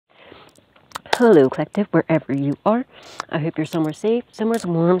Hello, collective, wherever you are. I hope you're somewhere safe, somewhere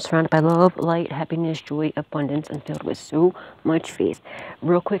warm, surrounded by love, light, happiness, joy, abundance, and filled with so much faith.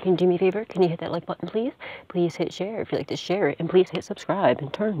 Real quick, and do me a favor, can you hit that like button, please? Please hit share if you like to share it, and please hit subscribe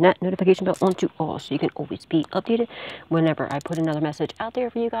and turn that notification bell on to all so you can always be updated whenever I put another message out there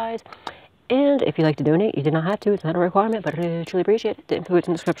for you guys. And if you'd like to donate, you do not have to. It's not a requirement, but I truly appreciate it. The info is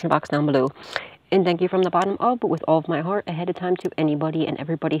in the description box down below. And thank you from the bottom of, but with all of my heart, ahead of time to anybody and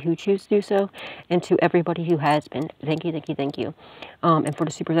everybody who chooses to do so, and to everybody who has been. Thank you, thank you, thank you. And for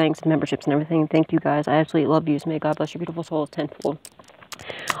the super thanks and memberships and everything, thank you guys. I absolutely love you. So may God bless your beautiful souls tenfold.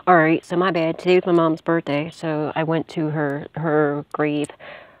 Alright, so my bad. Today was my mom's birthday, so I went to her grave,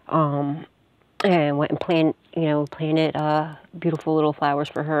 and went and planted beautiful little flowers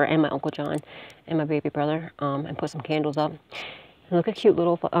for her and my Uncle John and my baby brother, and put some candles up. Look at cute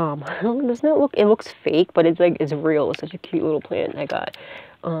little, doesn't it look, it looks fake, but it's like, it's real. It's such a cute little plant I got,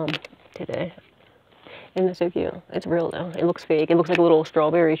 today. And it's so cute. It's real though. It looks fake. It looks like a little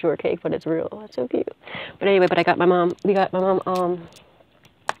strawberry shortcake, but it's real. It's so cute. But anyway, we got my mom,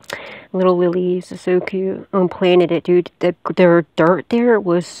 little lilies. It's so cute. Planted it, dude. Their dirt there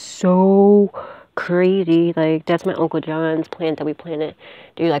was so crazy. Like, that's my Uncle John's plant that we planted.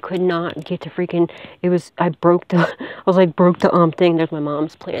 Dude, I could not get to freaking, I broke the thing. There's my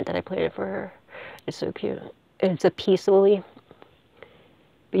mom's plant that I planted for her. It's so cute. It's a peace lily,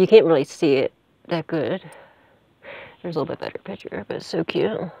 but you can't really see it that good. There's a little bit better picture, but it's so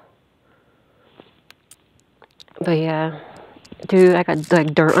cute. But yeah, dude, I got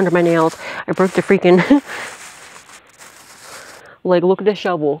like dirt under my nails. I broke the freaking like, look at the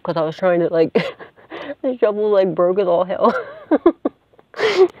shovel, because I was trying to, like, the shovel, like, broke as all hell.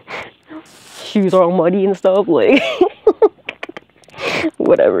 Shoes are all muddy and stuff, like,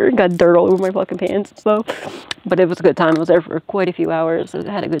 whatever. Got dirt all over my fucking pants and stuff. But it was a good time. I was there for quite a few hours. I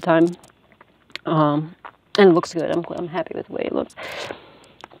had a good time. And it looks good. I'm happy with the way it looks.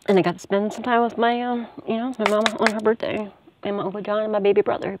 And I got to spend some time with my, my mama on her birthday. And my Uncle John and my baby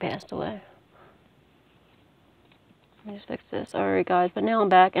brother who passed away. Let me just fix this. Alright guys, but now I'm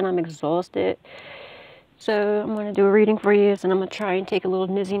back and I'm exhausted. So I'm going to do a reading for you, and I'm going to try and take a little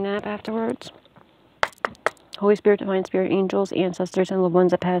nizzy nap afterwards. Holy Spirit, Divine Spirit, angels, ancestors, and loved ones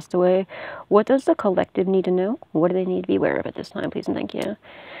that passed away. What does the collective need to know? What do they need to be aware of at this time, please and thank you?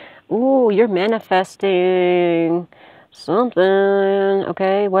 Ooh, you're manifesting something.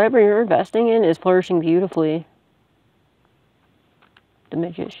 Okay, whatever you're investing in is flourishing beautifully. The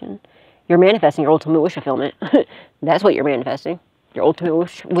Magician. You're manifesting your ultimate wish fulfillment. That's what you're manifesting. Your ultimate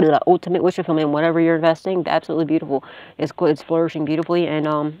wish fulfillment. Whatever you're investing, absolutely beautiful. It's flourishing beautifully, and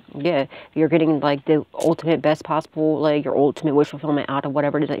yeah, you're getting like the ultimate, best possible, like your ultimate wish fulfillment out of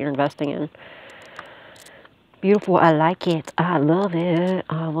whatever it is that you're investing in. Beautiful. I like it. I love it.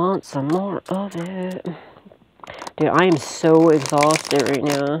 I want some more of it. Dude, I am so exhausted right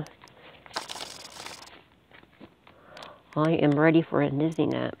now. I am ready for a nizzy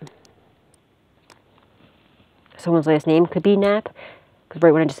nap. Someone's last name could be Knapp, because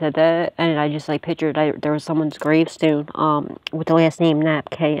right when I just said that, and I just like pictured there was someone's gravestone with the last name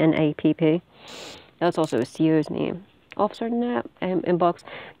Knapp, K-N-A-P-P. That's also a CEO's name. Officer Knapp in Bucks.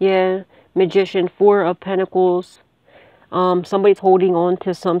 Yeah, Magician, 4 of Pentacles. Somebody's holding on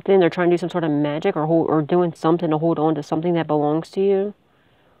to something. They're trying to do some sort of magic or doing something to hold on to something that belongs to you.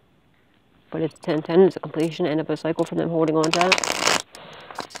 But it's 10-10. It's a completion, end of a cycle for them holding on to that.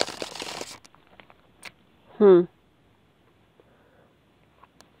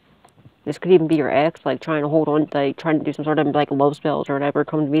 This could even be your ex, like, trying to hold on, like, trying to do some sort of, like, love spells or whatever.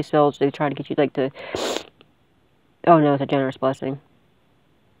 Come to me spells. They try to get you, like, to... Oh, no, it's a generous blessing.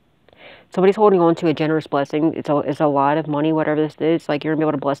 Somebody's holding on to a generous blessing. It's a lot of money, whatever this is. Like, you're going to be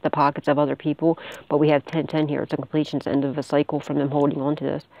able to bless the pockets of other people. But we have 10-10 here. It's a completion. It's the end of a cycle from them holding on to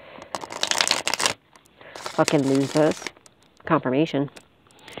this. Fucking lose this. Confirmation.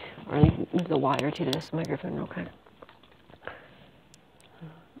 Or let me move the wire to this microphone real quick.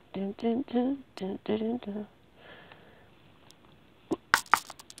 Dun, dun, dun, dun, dun, dun, dun.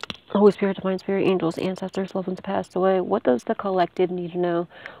 Holy Spirit, Divine Spirit, angels, ancestors, loved ones passed away. What does the collective need to know?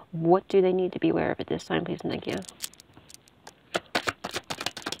 What do they need to be aware of at this time, please and thank you?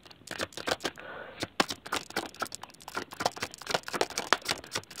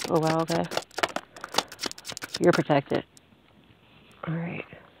 Oh wow, okay. You're protected. Alright.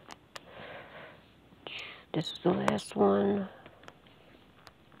 This is the last one.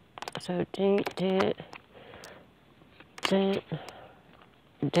 So, dent. And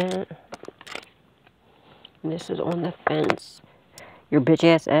this is on the fence. Your bitch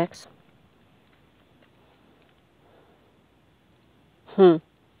ass ex.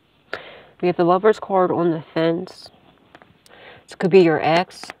 We have the Lover's card on the fence. This could be your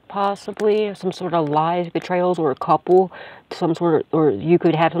ex, possibly. Some sort of lies, betrayals, or a couple. Some sort of, or you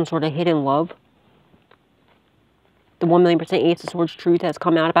could have some sort of hidden love. The 1,000,000% Ace of Swords truth has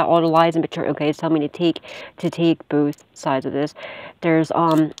come out about all the lies and betrayal. Okay, it's telling me to take both sides of this. There's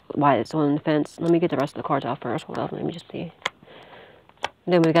why it's on the fence. Let me get the rest of the cards out first. Hold on, let me just see.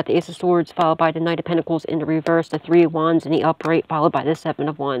 Then we got the Ace of Swords, followed by the Knight of Pentacles in the reverse, the Three of Wands in the upright, followed by the Seven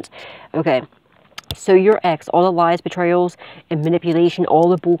of Wands. Okay. So your ex, all the lies, betrayals, and manipulation, all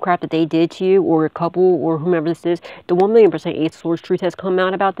the bullcrap that they did to you, or a couple, or whomever this is, the 1,000,000% Ace of Swords truth has come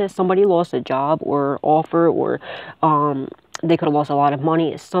out about this. Somebody lost a job or offer, or they could have lost a lot of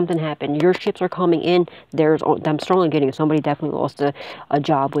money. Something happened. Your ships are coming in. I'm strongly getting somebody definitely lost a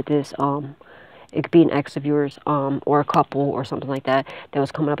job with this. It could be an ex of yours, or a couple, or something like that, that was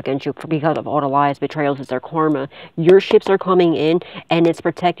coming up against you because of all the lies, betrayals. It's their karma. Your ships are coming in, and it's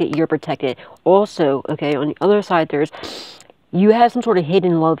protected. You're protected. Also, okay, on the other side, you have some sort of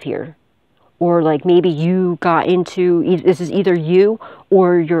hidden love here. Or, like, maybe you got into, this is either you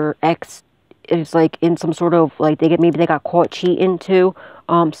or your ex is, like, in some sort of, like, maybe they got caught cheating, too.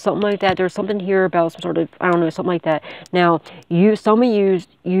 Something like that. There's something here about some sort of, I don't know, something like that. Now, some of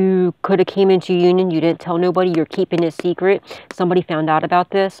you could have came into union. You didn't tell nobody. You're keeping it secret. Somebody found out about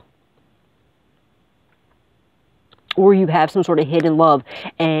this. Or you have some sort of hidden love.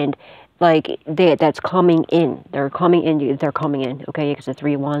 And, like, that's coming in. They're coming in. They're coming in. Okay, because the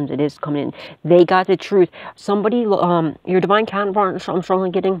Three of Wands, it is coming in. They got the truth. Somebody, your divine counterpart, I'm strongly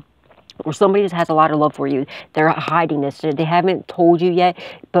getting, or somebody just has a lot of love for you. They're hiding this. They haven't told you yet,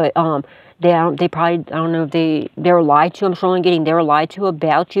 but they probably, I don't know if they were lied to. I'm strongly getting they were lied to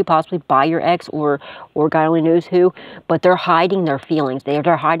about you, possibly by your ex or God only knows who. But they're hiding their feelings. They're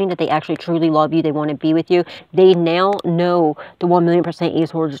hiding that they actually truly love you. They want to be with you. They now know the 1,000,000% Ace of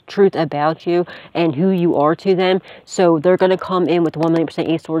Swords truth about you and who you are to them. So they're gonna come in with the 1,000,000%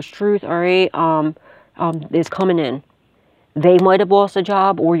 Ace of Swords truth. All right, it's coming in. They might have lost a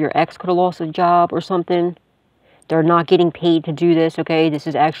job, or your ex could have lost a job or something. They're not getting paid to do this, okay? This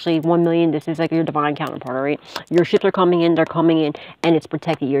is actually 1,000,000. This is like your divine counterpart, all right? Your ships are coming in, they're coming in, and it's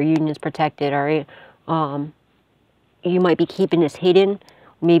protected. Your union is protected, all right? You might be keeping this hidden.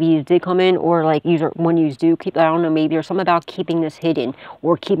 Maybe you did come in, or like when you do keep, I don't know, maybe there's something about keeping this hidden,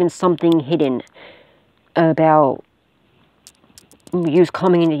 or keeping something hidden about you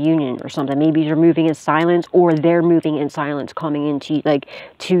coming into union or something. Maybe you're moving in silence, or they're moving in silence coming into, like,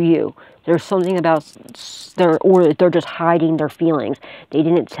 to you. There's something about or they're just hiding their feelings. They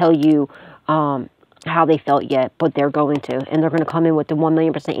didn't tell you how they felt yet, but they're going to, and they're going to come in with the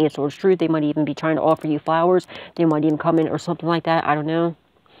 1,000,000% Ace of Swords truth. They might even be trying to offer you flowers. They might even come in or something like that. I don't know.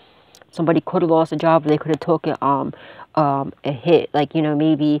 Somebody could have lost a job, or they could have took a hit. Like, you know,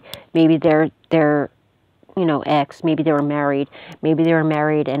 maybe they're you know, ex, maybe they were married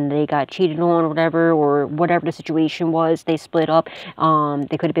and they got cheated on, or whatever the situation was. They split up.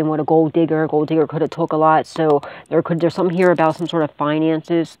 They could have been with a gold digger. A gold digger could have took a lot. So there's something here about some sort of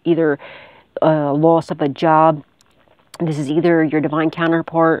finances, either loss of a job. This is either your divine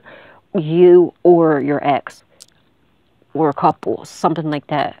counterpart, you, or your ex, or a couple, something like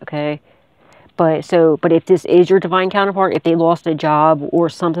that. Okay. But if this is your divine counterpart, if they lost a job or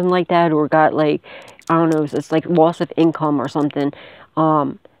something like that, or got, like, I don't know, it's like loss of income or something,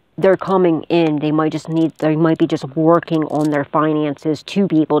 they're coming in. They might be just working on their finances to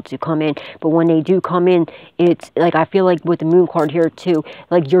be able to come in. But when they do come in, it's like, I feel like with the Moon card here too,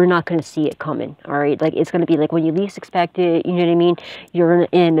 like, you're not going to see it coming. All right, like, it's going to be like when you least expect it. You know what I mean?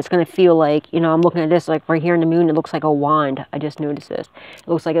 It's going to feel like, you know, I'm looking at this, like, right here in the Moon, it looks like a wand. I just noticed this. It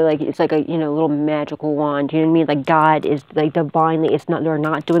looks like it's like a, you know, little magical wand. You know what I mean? Like, God is, like, divinely. They're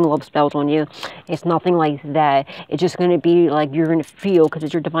not doing love spells on you. It's nothing like that. It's just going to be like, you're going to feel, because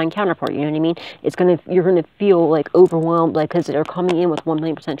it's your divine counterpart, you know what I mean? You're gonna feel, like, overwhelmed, like, because they're coming in with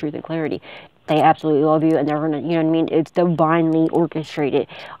 1,000,000% truth and clarity. They absolutely love you, and they're gonna, you know what I mean? It's divinely orchestrated.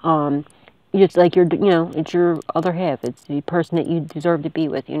 It's like it's your other half. It's the person that you deserve to be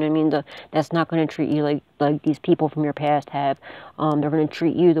with. You know what I mean? That's not going to treat you like these people from your past have. They're going to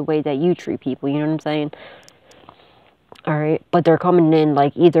treat you the way that you treat people. You know what I'm saying? All right, but they're coming in,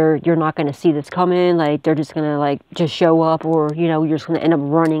 like, either you're not going to see this coming, like, they're just going to, like, just show up, or, you know, you're just going to end up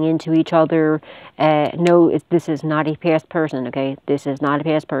running into each other. No, this is not a past person, okay? This is not a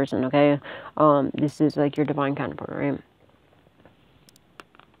past person, okay? This is, like, your divine counterpart, right?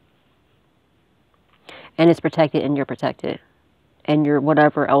 And it's protected, and you're protected. And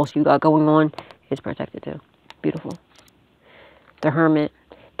whatever else you got going on is protected, too. Beautiful. The Hermit.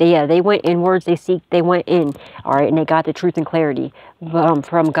 They went inwards, they went in, all right, and they got the truth and clarity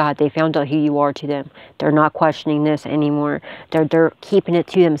from God. They found out who you are to them. They're not questioning this anymore. They're keeping it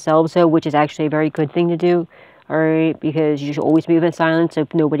to themselves, though, which is actually a very good thing to do, all right, because you should always move in silence so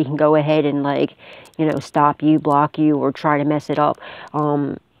nobody can go ahead and, like, you know, stop you, block you, or try to mess it up.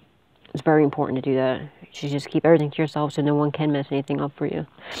 It's very important to do that. You should just keep everything to yourself so no one can mess anything up for you.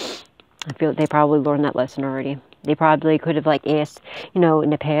 I feel like they probably learned that lesson already. They probably could have, like, asked, you know, in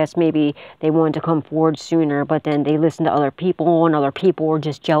the past, maybe they wanted to come forward sooner, but then they listened to other people, and other people were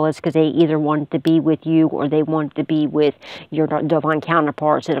just jealous because they either wanted to be with you or they wanted to be with your divine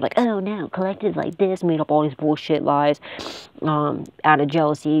counterparts. So they're like, oh, no, collected like this, made up all these bullshit lies out of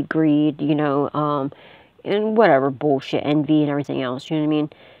jealousy, greed, you know, and whatever bullshit, envy and everything else, you know what I mean?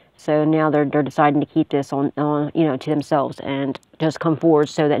 So now they're deciding to keep this on, you know, to themselves and just come forward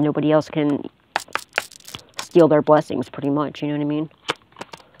so that nobody else can steal their blessings, pretty much, you know what I mean?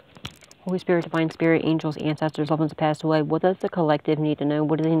 Holy Spirit, Divine Spirit, angels, ancestors, loved ones that passed away. What does the collective need to know?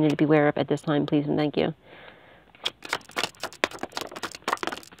 What do they need to be aware of at this time, please and thank you?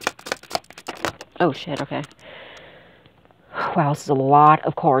 Oh, shit, okay. Wow, this is a lot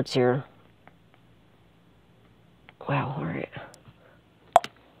of cards here. Wow, alright.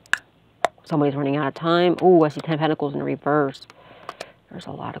 Somebody's running out of time. Oh, I see 10 Pentacles in reverse. There's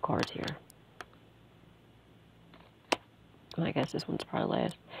a lot of cards here. I guess this one's probably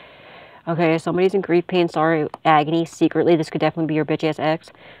last. Okay, somebody's in grief, pain, sorrow, agony, secretly. This could definitely be your bitch-ass ex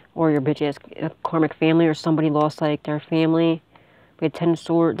or your bitch-ass karmic family, or somebody lost, like, their family. We had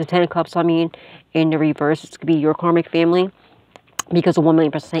the 10 of Cups, I mean, in the reverse. This could be your karmic family because a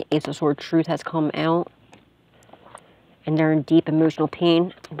 1,000,000% Ace of Swords truth has come out. And they're in deep emotional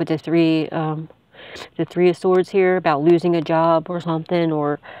pain with the three of Swords here, about losing a job or something,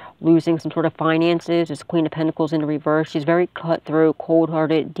 or losing some sort of finances. It's Queen of Pentacles in the reverse. She's very cutthroat,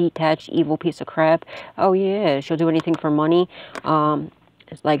 cold-hearted, detached, evil piece of crap. Oh yeah, she'll do anything for money.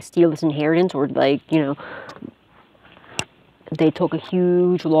 It's like steal this inheritance, or, like, you know, they took a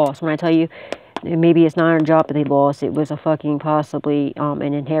huge loss. When I tell you, maybe it's not a job that they lost, it was a fucking possibly an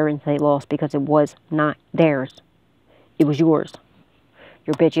inheritance they lost because it was not theirs. It was yours.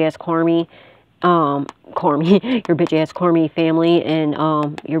 Your bitch-ass your bitch-ass Carmi family and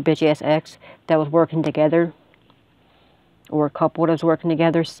your bitch-ass ex that was working together, or a couple that was working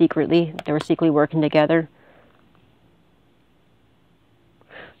together secretly. They were secretly working together.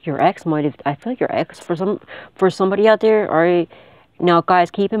 Your ex might have, I feel like your ex, for somebody out there, alright. Now, guys,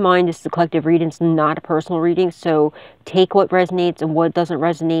 keep in mind, this is a collective reading. It's not a personal reading, so take what resonates, and what doesn't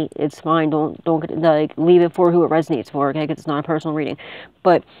resonate, it's fine. Don't like, leave it for who it resonates for, okay? Because it's not a personal reading.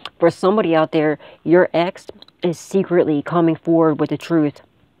 But for somebody out there, your ex is secretly coming forward with the truth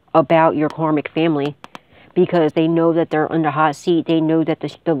about your karmic family, because they know that they're under hot seat. They know that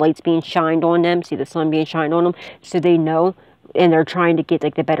the light's being shined on them. See the sun being shined on them. So they know, and they're trying to get,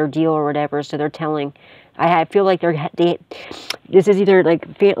 like, the better deal or whatever. So they're telling. I feel like this is either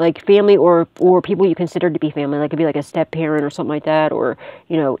like family or people you consider to be family. Like, it could be like a step parent or something like that, or,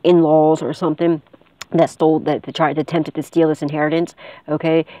 you know, in-laws or something that attempted to steal this inheritance.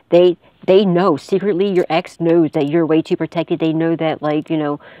 Okay, they know secretly. Your ex knows that you're way too protected. They know that, like, you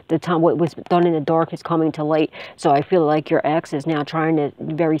know, what was done in the dark is coming to light. So I feel like your ex is now trying to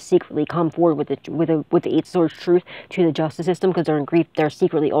very secretly come forward with the Eight of Swords truth to the justice system, because they're in grief. They're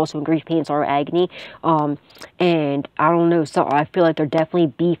secretly also in grief, pain, sorrow, agony. And I don't know. So I feel like they're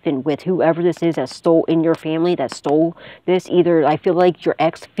definitely beefing with whoever this is that stole in your family, that stole this. Either I feel like your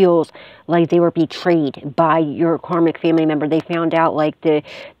ex feels like they were betrayed by your karmic family member. They found out, like, the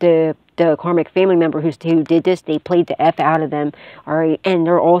karmic family member who did this, they played the F out of them, alright? And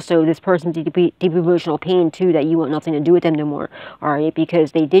they're also, this person's deep emotional pain, too, that you want nothing to do with them no more, alright?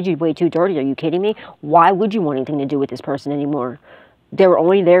 Because they did you way too dirty. Are you kidding me? Why would you want anything to do with this person anymore? They were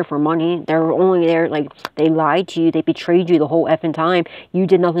only there for money. They were only there, like, they lied to you. They betrayed you the whole effing time. You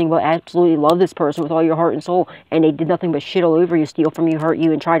did nothing but absolutely love this person with all your heart and soul, and they did nothing but shit all over you, steal from you, hurt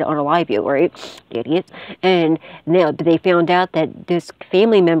you, and try to unalive you, right? Idiots. And now they found out that this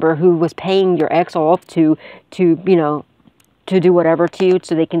family member who was paying your ex off to you know, to do whatever to you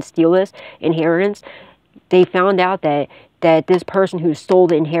so they can steal this inheritance, they found out that this person who stole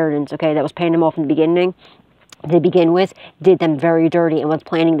the inheritance, okay, that was paying them off in the beginning, to begin with, did them very dirty and was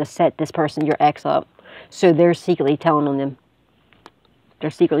planning to set this person, your ex, up. So they're secretly telling on them. They're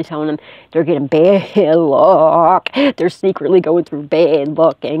secretly telling them they're getting bad luck. They're secretly going through bad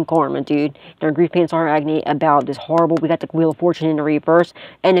luck and karma, dude. They're in grief, pain, sorrow, agony about this horrible. We got the Wheel of Fortune in the reverse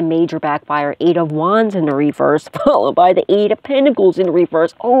and a major backfire. 8 of Wands in the reverse, followed by the 8 of Pentacles in the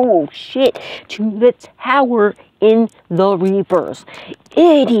reverse. Oh, shit. To the Tower in the reverse.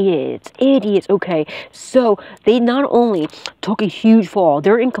 Idiots. Okay, so they not only took a huge fall,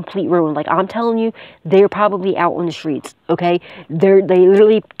 they're in complete ruin. Like I'm telling you, they're probably out on the streets. Okay, they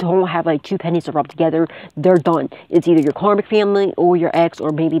literally don't have like two pennies to rub together. They're done. It's either your karmic family or your ex,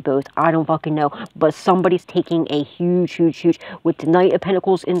 or maybe both. I don't fucking know. But somebody's taking a huge with the Knight of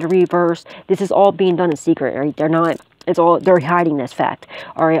Pentacles in the reverse. This is all being done in secret, right? They're not. It's all, they're hiding this fact.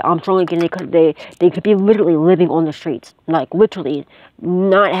 All right, I'm strongly getting they could be literally living on the streets, like literally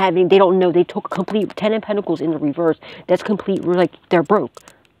not having. They don't know. They took complete Ten of Pentacles in the reverse. That's complete. Like they're broke.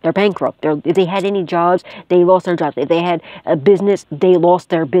 They're bankrupt. If they had any jobs, they lost their jobs. If they had a business, they lost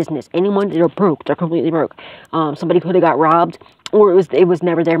their business. Anyone, they're broke. They're completely broke. Somebody could have got robbed, or it was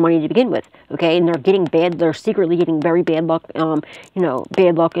never their money to begin with. Okay, and they're getting bad. They're secretly getting very bad luck. You know,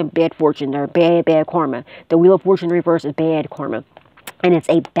 bad luck and bad fortune. They're bad karma. The Wheel of Fortune reverse is bad karma. And it's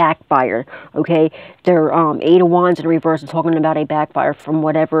a backfire, okay? Their Eight of Wands in reverse is talking about a backfire from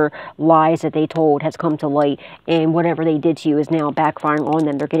whatever lies that they told has come to light. And whatever they did to you is now backfiring on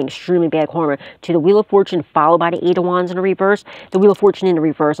them. They're getting extremely bad karma. To the Wheel of Fortune followed by the Eight of Wands in the reverse. The Wheel of Fortune in the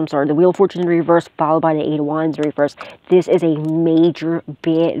reverse, I'm sorry. The Wheel of Fortune in the reverse followed by the Eight of Wands in reverse. This is a major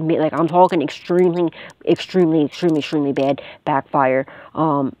bad, like I'm talking extremely bad backfire.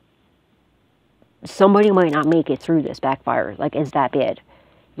 Somebody might not make it through this backfire. Like, it's that bad.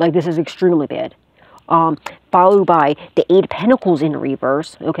 Like, this is extremely bad. Followed by the Eight of Pentacles in the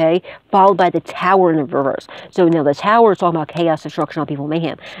reverse, okay? Followed by the Tower in the reverse. So, now the Tower is talking about chaos, destruction, upheaval,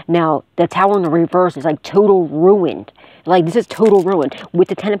 mayhem. Now, the Tower in the reverse is, like, total ruin. Like, this is total ruin. With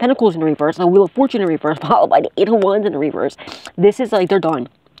the Ten of Pentacles in the reverse, the Wheel of Fortune in the reverse, followed by the Eight of Wands in the reverse. This is, like, they're done.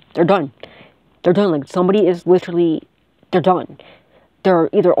 They're done. They're done. Like, somebody is literally, they're done. They're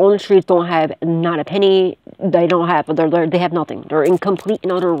either on the streets, don't have not a penny, they don't have, they have nothing. They're in complete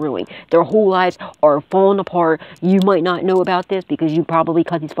and utter ruin. Their whole lives are falling apart. You might not know about this because you probably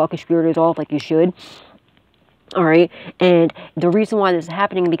cut these fucking spiriters off like you should. All right, and the reason why this is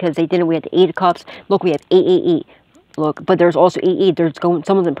happening because they didn't. We had the Eight of Cups. Look, we have 888. Look, but there's also 88. There's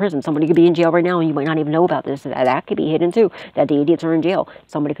someone's in prison. Somebody could be in jail right now, and you might not even know about this. That could be hidden too. That the idiots are in jail.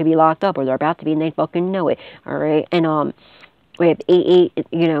 Somebody could be locked up, or they're about to be, and they fucking know it. All right, and we have 88,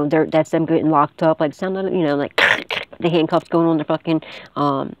 you know, that's them getting locked up, like, sound, you know, like, the handcuffs going on their fucking,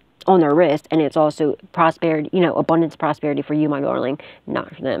 on their wrist, and it's also prosperity, you know, abundance, prosperity for you, my darling,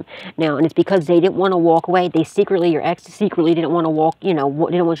 not for them. Now, and it's because they didn't want to walk away. They secretly, your ex secretly didn't want to walk, you know,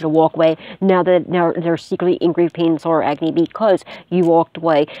 didn't want you to walk away. Now they're secretly in grief, pain, sorrow, agony because you walked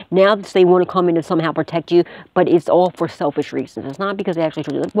away. Now they want to come in and somehow protect you, but it's all for selfish reasons. It's not because they actually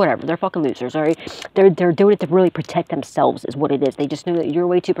told you, whatever, they're fucking losers, all right? They're doing it to really protect themselves is what it is. They just know that you're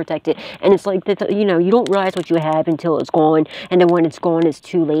way too protected, and it's like, you know, you don't realize what you have until it's gone, and then when it's gone, it's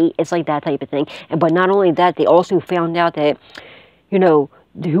too late. It's like that type of thing. But not only that, they also found out that, you know,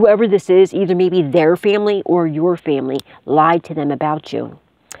 whoever this is, either maybe their family or your family, lied to them about you.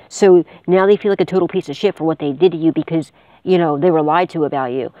 So now they feel like a total piece of shit for what they did to you because, you know, they were lied to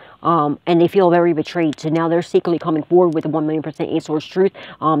about you. And they feel very betrayed. So now they're secretly coming forward with the 1,000,000% Eight Swords truth.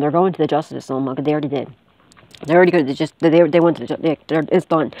 They're going to the justice system. Like, they already did. They're already good. They went to the, it's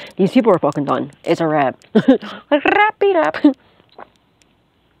done. These people are fucking done. It's a wrap. Wrap it up.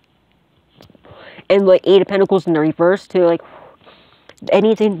 And like Eight of Pentacles in the reverse too, like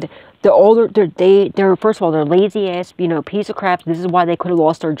anything. They're first of all, they're lazy ass, you know, piece of crap. This is why they could have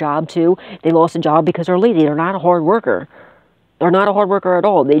lost their job too. They lost a job because they're lazy. They're not a hard worker. They're not a hard worker at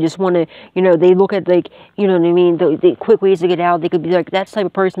all. They just want to, you know, they look at, like, you know what I mean, the quick ways to get out. They could be like, that's the type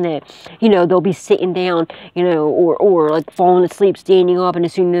of person that, you know, they'll be sitting down, you know, or like falling asleep, standing up, and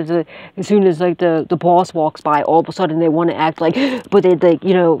as soon as like the boss walks by, all of a sudden they want to act like, but they, like,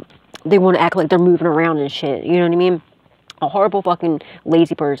 you know, they want to act like they're moving around and shit. You know what I mean? A horrible fucking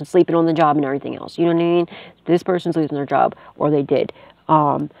lazy person, sleeping on the job and everything else. You know what I mean? This person's losing their job, or they did.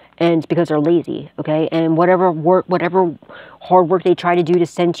 And it's because they're lazy, okay? And whatever hard work they try to do to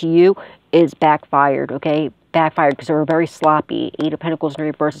send to you is backfired, okay? Backfired because they're very sloppy. Eight of Pentacles in the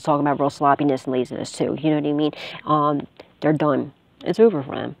reverse is talking about real sloppiness and laziness too. You know what I mean? They're done. It's over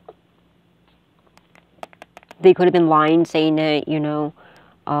for them. They could have been lying, saying that, you know,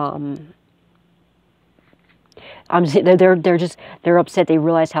 they're upset. They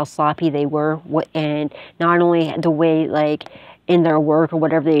realize how sloppy they were, and not only the way, like, in their work or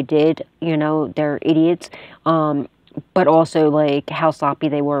whatever they did, you know, they're idiots, but also like how sloppy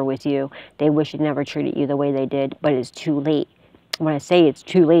they were with you. They wish they never treated you the way they did, but it's too late. When I say it's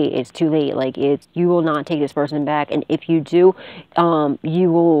too late, it's too late. Like, you will not take this person back, and if you do,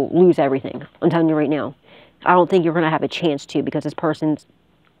 you will lose everything. I'm telling you right now. I don't think you're going to have a chance to, because this person's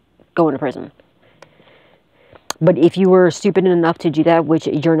going to prison. But if you were stupid enough to do that, which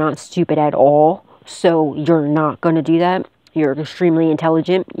you're not stupid at all, so you're not going to do that. You're extremely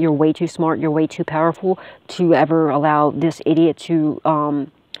intelligent. You're way too smart. You're way too powerful to ever allow this idiot to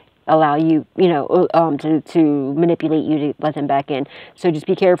allow you, to manipulate you to let them back in. So just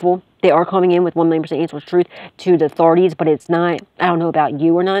be careful. They are coming in with 1,000,000% answer truth to the authorities, but it's not, I don't know about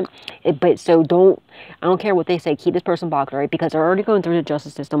you or not, so I don't care what they say, keep this person blocked, right? Because they're already going through the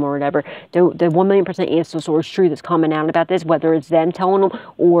justice system or whatever. The 1,000,000% answer source truth that's coming out about this, whether it's them telling them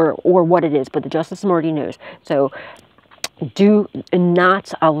or what it is, but the justice system already knows. So do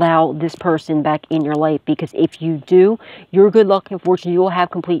not allow this person back in your life, because if you do, your good luck and fortune, you'll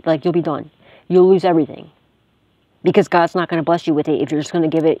have complete, you'll be done. You'll lose everything. Because God's not going to bless you with it if you're just going to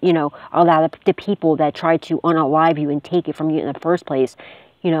give it, allow the people that try to unalive you and take it from you in the first place,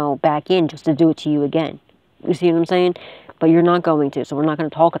 back in just to do it to you again. You see what I'm saying? But you're not going to, so we're not going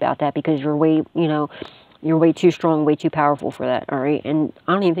to talk about that because you're way, you're way too strong, way too powerful for that, all right? And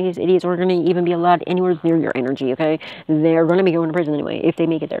I don't even think these idiots are going to even be allowed anywhere near your energy, okay? They're going to be going to prison anyway, if they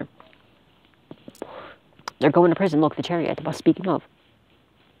make it there. They're going to prison. Look, the chariot, speaking of.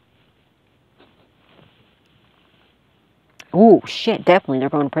 Oh, shit, definitely they're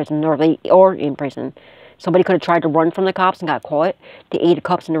going to prison, or they are in prison. Somebody could have tried to run from the cops and got caught. The 8 of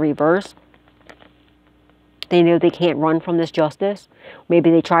Cups in the reverse. They know they can't run from this justice. Maybe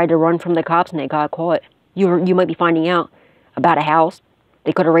they tried to run from the cops and they got caught. You might be finding out about a house.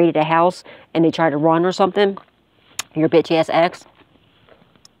 They could have raided a house and they tried to run or something. Your bitch-ass ex.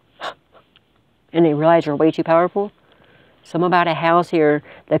 And they realize you're way too powerful. Something about a house here.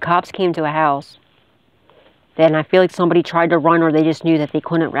 The cops came to a house. Then I feel like somebody tried to run, or they just knew that they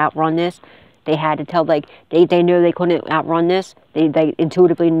couldn't outrun this. They had to tell, they know they couldn't outrun this. They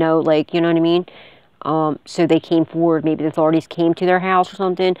intuitively know, you know what I mean? So they came forward. Maybe the authorities came to their house or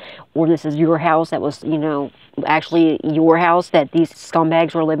something. Or this is your house that was, actually your house that these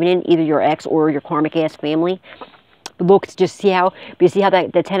scumbags were living in. Either your ex or your karmic-ass family. Look, just see how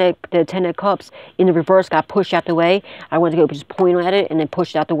that the ten of Cups in the reverse got pushed out the way. I went to go just point at it and then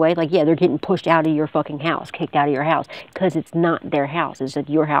pushed out the way. Yeah, they're getting pushed out of your fucking house, kicked out of your house, because it's not their house. It's just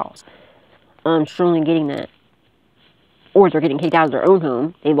your house. I'm strongly getting that. Or they're getting kicked out of their own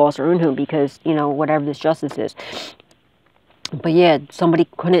home. They lost their own home because, whatever this justice is. But yeah, somebody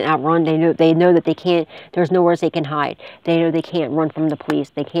couldn't outrun. They know that they can't. There's nowhere they can hide. They know they can't run from the police.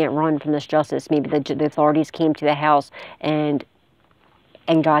 They can't run from this justice. Maybe the authorities came to the house and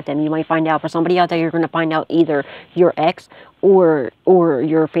got them. You might find out. For somebody out there, you're going to find out either your ex or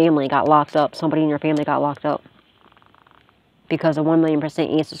your family got locked up. Somebody in your family got locked up because of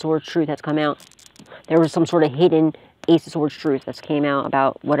 1,000,000% Ace of Swords truth that's come out. There was some sort of hidden Ace of Swords truth that's came out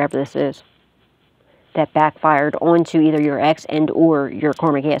about whatever this is. That backfired onto either your ex and or your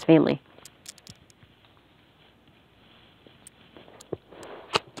karmic-ass family.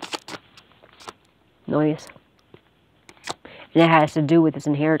 Nice. And it has to do with this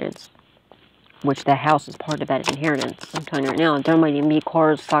inheritance. Which the house is part of that inheritance. I'm telling you right now, there might even be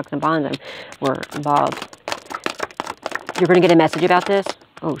cars, stocks, and bonds that were involved. You're going to get a message about this?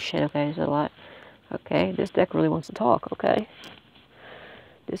 Oh shit, okay, there's a lot. Okay, this deck really wants to talk, okay.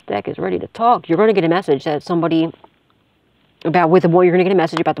 This deck is ready to talk. You're going to get a message that somebody you're going to get a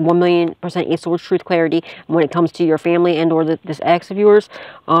message about the 1,000,000% Ace of Swords truth clarity when it comes to your family and or this ex of yours.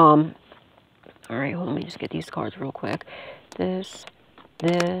 All right, let me just get these cards real quick. This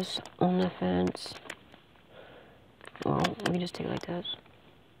on the fence. Well, let me just take it like this.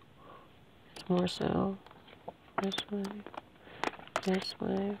 It's more so this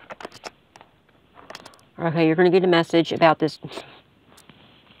way. Okay, you're going to get a message about this.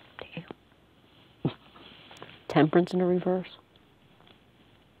 Temperance in the reverse.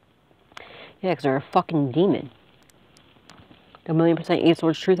 Yeah, because they're a fucking demon. The 1,000,000% Ace of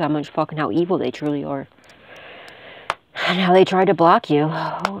Swords truth, how evil they truly are. And how they tried to block you.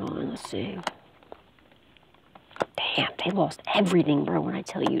 Hold on, let's see. Damn, they lost everything, bro, when I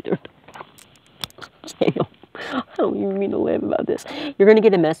tell you. Damn. I don't even mean to laugh about this. You're going to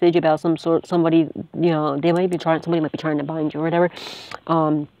get a message about somebody, somebody might be trying to bind you or whatever.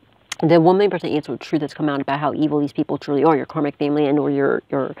 The 1,000,000% answer truth that's come out about how evil these people truly are, your karmic family and or your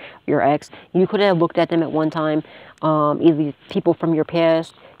ex. You could have looked at them at one time, either people from your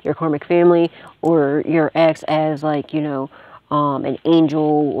past, your karmic family, or your ex as an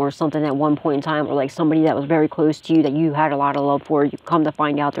angel or something at one point in time, or somebody that was very close to you that you had a lot of love for. You come to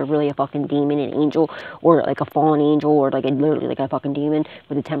find out they're really a fucking demon, an angel, or a fallen angel, or literally a fucking demon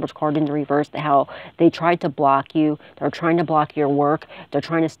with the Temperance card in the reverse. How they tried to block you. They're trying to block your work. They're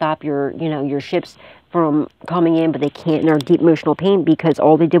trying to stop your ships from coming in, but they can't, and they're in deep emotional pain because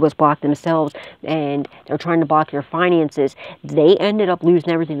all they did was block themselves, and they're trying to block your finances. They ended up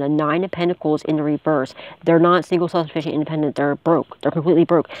losing everything. The Nine of Pentacles in the reverse. They're not single, self-sufficient, independent. They're broke. They're completely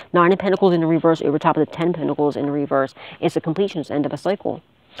broke. Nine of Pentacles in the reverse over top of the 10 Pentacles in the reverse. It's a completion. It's the end of a cycle.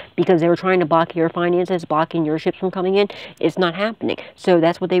 Because they were trying to block your finances, blocking your ships from coming in. It's not happening. So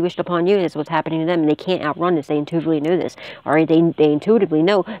that's what they wished upon you. That's what's happening to them. And they can't outrun this. They intuitively know this. All right, they intuitively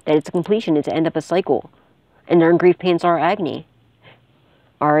know that it's a completion. It's the end of a cycle. And they're in grief, pain, sorrow, agony.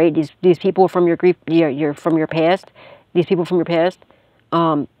 All right, these people from your grief, from your past, these people from your past,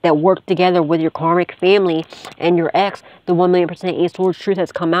 that work together with your karmic family and your ex, the 1,000,000% Ace of Swords truth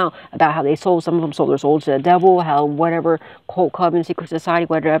has come out about how they sold, some of them sold their souls to the devil, how whatever cult, coven, secret society,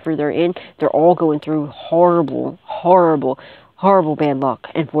 whatever they're in, they're all going through horrible, horrible, horrible bad luck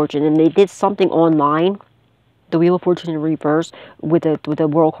and fortune. And they did something online, the Wheel of Fortune in reverse, with the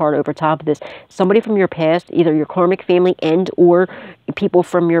World card over top of this. Somebody from your past, either your karmic family and or people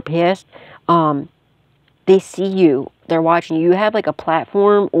from your past, they see you. They're watching you. You have like a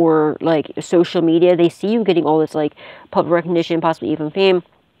platform or like social media. They see you getting all this like public recognition, possibly even fame,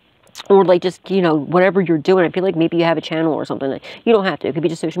 or like just, you know, whatever you're doing. I feel like maybe you have a channel or something. You don't have to. It could be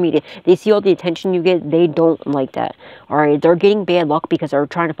just social media. They see all the attention you get. They don't like that. All right. They're getting bad luck because they're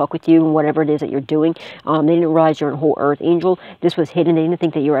trying to fuck with you and whatever it is that you're doing. They didn't realize you're a whole earth angel. This was hidden. They didn't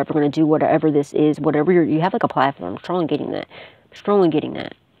think that you were ever going to do whatever this is. Whatever you have like a platform. I'm strongly getting that. Strongly getting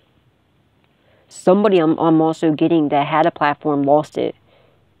that. Somebody I'm also getting that had a platform lost it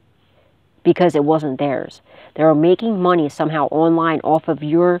because it wasn't theirs. They were making money somehow online off of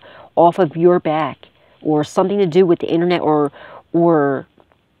your back, or something to do with the internet, or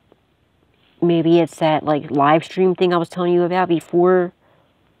maybe it's that like live stream thing I was telling you about before.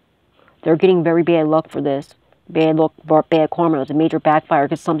 They're getting very bad luck for this. Bad luck, bad karma. It was a major backfire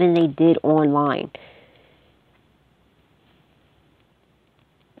because something they did online.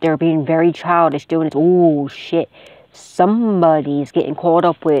 They're being very childish doing it. Oh, shit. Somebody's getting caught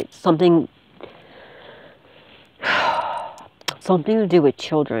up with something. Something to do with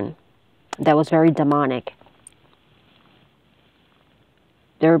children. That was very demonic.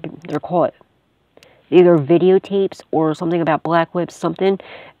 They're caught. Either videotapes or something about black whips. Something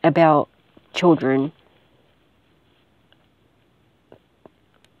about children.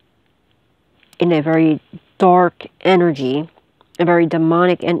 In a very dark energy. A very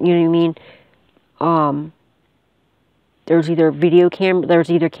demonic, and you know what I mean. There's either like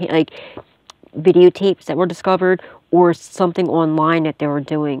videotapes that were discovered, or something online that they were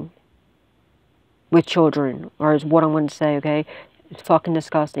doing with children, or is what I'm going to say. Okay, it's fucking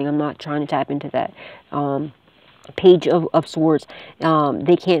disgusting. I'm not trying to tap into that. Page of Swords.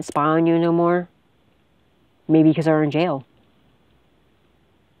 They can't spy on you no more. Maybe because they're in jail.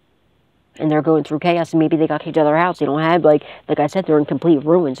 And they're going through chaos, and maybe they got kicked out of their house. They don't have, like I said, they're in complete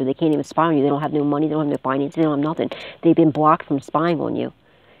ruin, so they can't even spy on you. They don't have no money, they don't have no finances, they don't have nothing. They've been blocked from spying on you.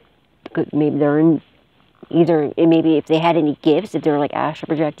 Maybe they're in, maybe if they had any gifts, if they're like astral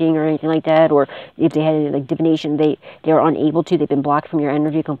projecting or anything like that, or if they had any like divination, they're unable to. They've been blocked from your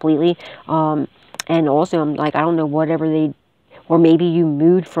energy completely. And also, I'm like, I don't know, whatever or maybe you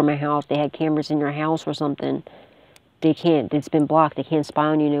moved from a house, they had cameras in your house or something. They can't, it's been blocked. They can't spy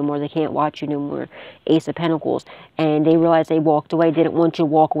on you no more. They can't watch you no more. Ace of Pentacles. And they realized they walked away, didn't want you to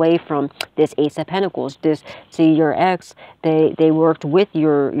walk away from this Ace of Pentacles. See, your ex, they worked with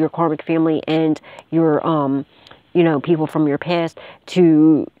your karmic family and your, you know, people from your past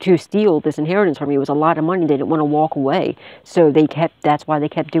to steal this inheritance from you. It was a lot of money. They didn't want to walk away. So that's why they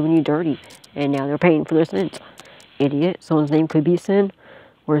kept doing you dirty. And now they're paying for their sins. Idiot. Someone's name could be Sin.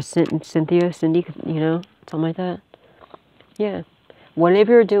 Or Cynthia, Cindy, you know, something like that. Yeah.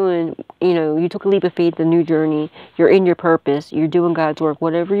 Whatever you're doing, you know, you took a leap of faith, a new journey, you're in your purpose, you're doing God's work.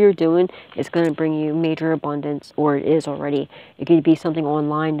 Whatever you're doing, it's going to bring you major abundance, or it is already. It could be something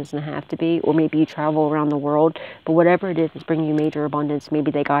online, doesn't have to be, or maybe you travel around the world. But whatever it is, it's bringing you major abundance. Maybe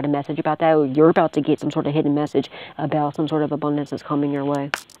they got a message about that, or you're about to get some sort of hidden message about some sort of abundance that's coming your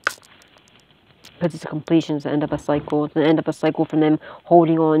way. Because it's a completion, it's the end of a cycle. It's the end of a cycle from them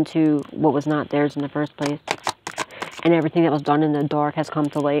holding on to what was not theirs in the first place. And everything that was done in the dark has come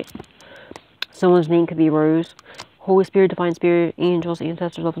to light. Someone's name could be Rose. Holy Spirit, Divine Spirit, angels,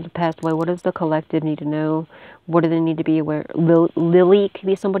 ancestors, loved ones who passed away. What does the collective need to know? What do they need to be aware? Lily could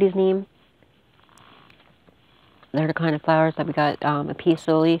be somebody's name. They're the kind of flowers that we got, a peace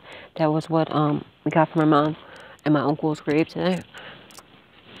lily. That was what we got from my mom and my uncle's grave today.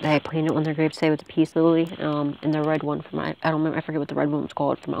 They planted on their grave today with a peace lily, and the red one from I don't remember, I forget what the red one was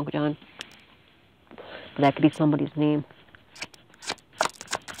called, from Uncle John. But that could be somebody's name.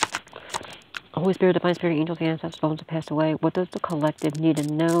 Holy Spirit, Divine Spirit, angels, ancestors, those who passed away. What does the collective need to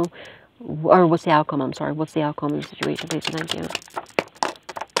know? Or what's the outcome? I'm sorry. What's the outcome of the situation, please? Thank you.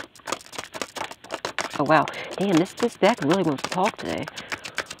 Oh, wow. Damn, this deck really wants to talk today.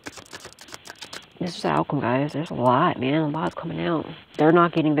 This is the outcome, guys. There's a lot, man. A lot's coming out. They're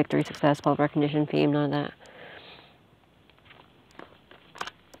not getting victory, success, public recognition, fame, none of that.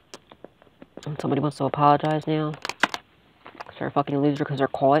 And somebody wants to apologize now. Because they're a fucking loser because they're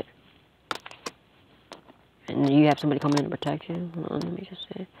caught. And you have somebody coming in to protect you. Hold on, let me just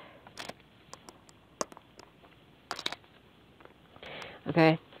see.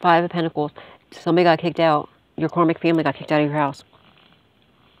 Okay, 5 of Pentacles. Somebody got kicked out. Your karmic family got kicked out of your house.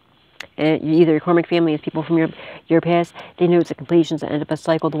 And either your karmic family is people from your past. They know it's a completion, it's the end of a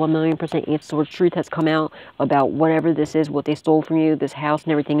cycle. The 1,000,000% 8 Swords truth has come out about whatever this is, what they stole from you, this house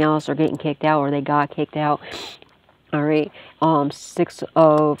and everything else, are getting kicked out or they got kicked out. All right, 6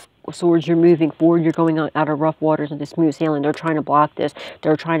 of Swords, you're moving forward, you're going out of rough waters into smooth sailing. They're trying to block this.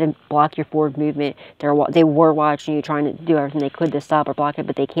 They're trying to block your forward movement. They were watching you, trying to do everything they could to stop or block it,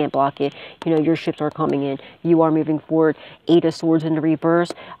 but they can't block it. You know, your ships are coming in. You are moving forward. 8 of Swords in the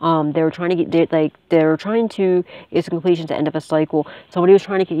reverse. They're trying to get, they're trying to, it's a completion, the end of a cycle. Somebody was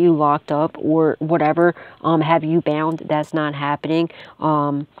trying to get you locked up or whatever, have you bound. That's not happening.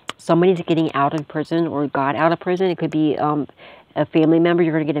 Somebody's getting out of prison or got out of prison. It could be a family member.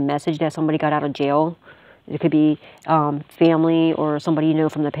 You're going to get a message that somebody got out of jail. It could be family or somebody you know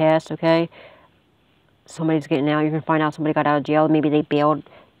from the past, okay? Somebody's getting out. You're going to find out somebody got out of jail. Maybe they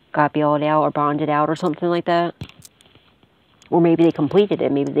got bailed out or bonded out or something like that. Or maybe they completed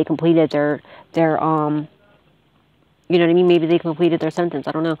it. Maybe they completed their you know what I mean? Maybe they completed their sentence.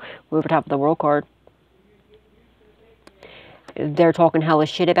 I don't know. We're over top of the World card. They're talking hella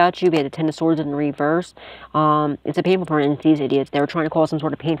shit about you. We had the 10 of Swords in the reverse. It's a painful permanent ending to these idiots. They were trying to cause some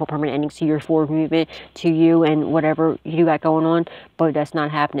sort of painful permanent ending to your forward movement, to you and whatever you got going on, but that's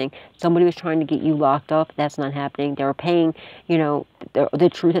not happening. Somebody was trying to get you locked up. That's not happening. They were paying, you know, the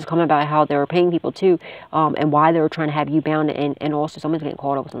truth has come about how they were paying people too, and why they were trying to have you bound, and also someone's getting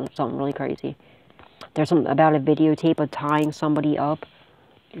caught up with something really crazy. There's something about a videotape of tying somebody up.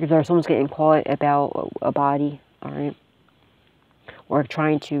 Someone's getting caught about a body, all right? Or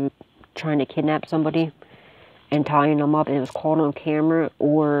trying to kidnap somebody and tying them up, and it was caught on camera,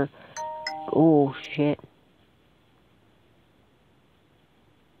 or oh shit,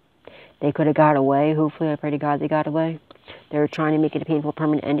 they could have got away. Hopefully, I pray to God they got away. They were trying to make it a painful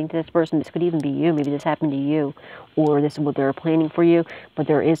permanent ending to this person. This could even be you. Maybe this happened to you, or this is what they're planning for you. But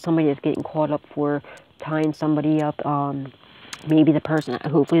there is somebody that's getting caught up for tying somebody up. Maybe the person,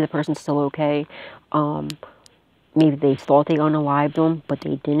 hopefully the person's still okay. Maybe they thought they unalived them, but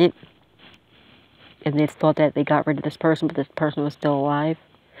they didn't. And they thought that they got rid of this person, but this person was still alive.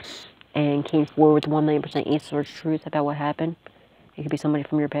 And came forward with 1,000,000% 8 Swords truth about what happened. It could be somebody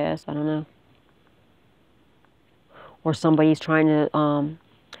from your past, I don't know. Or somebody's trying to,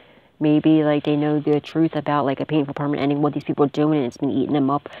 maybe like they know the truth about like a painful permanent ending, what these people are doing, and it's been eating them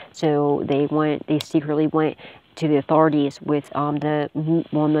up. So they secretly went to the authorities with the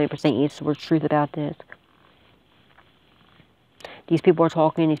 1,000,000% 8 Swords truth about this. These people are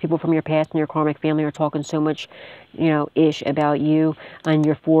talking, these people from your past and your karmic family are talking so much, you know, ish about you and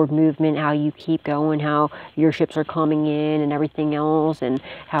your forward movement, how you keep going, how your ships are coming in and everything else, and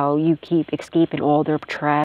how you keep escaping all their traps.